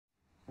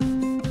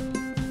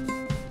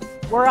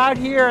We're out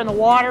here and the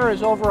water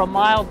is over a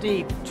mile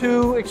deep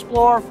to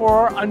explore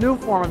for a new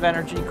form of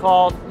energy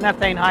called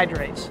methane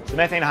hydrates. The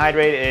methane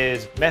hydrate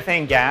is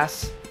methane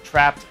gas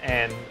trapped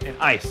in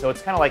ice. So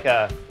it's kind of like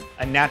a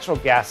natural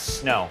gas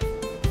snow.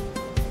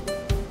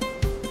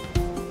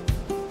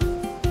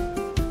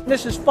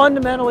 This is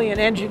fundamentally an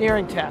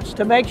engineering test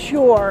to make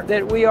sure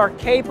that we are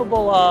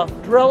capable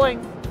of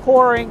drilling,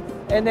 coring,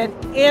 and then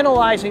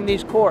analyzing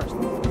these cores.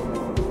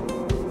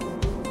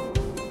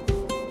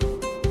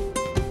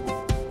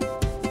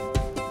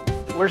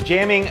 We're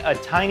jamming a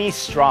tiny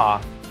straw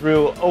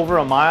through over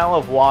a mile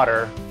of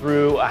water,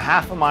 through a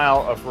half a mile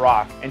of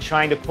rock, and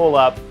trying to pull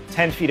up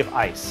 10 feet of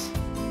ice.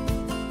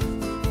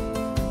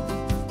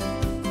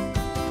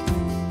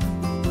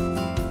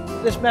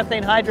 This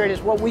methane hydrate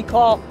is what we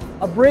call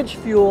a bridge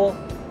fuel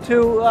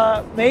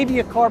to maybe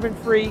a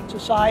carbon-free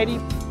society.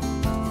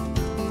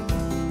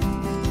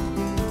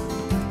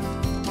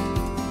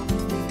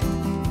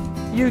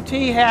 UT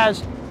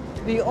has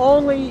the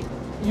only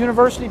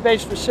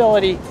university-based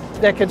facility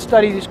that can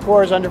study these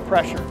cores under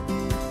pressure.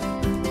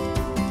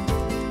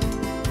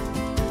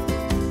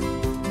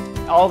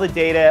 All the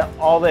data,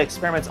 all the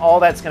experiments, all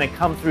that's going to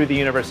come through the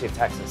University of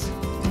Texas.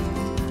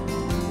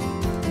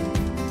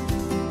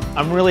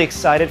 I'm really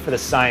excited for the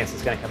science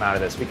that's going to come out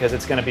of this because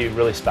it's going to be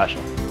really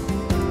special.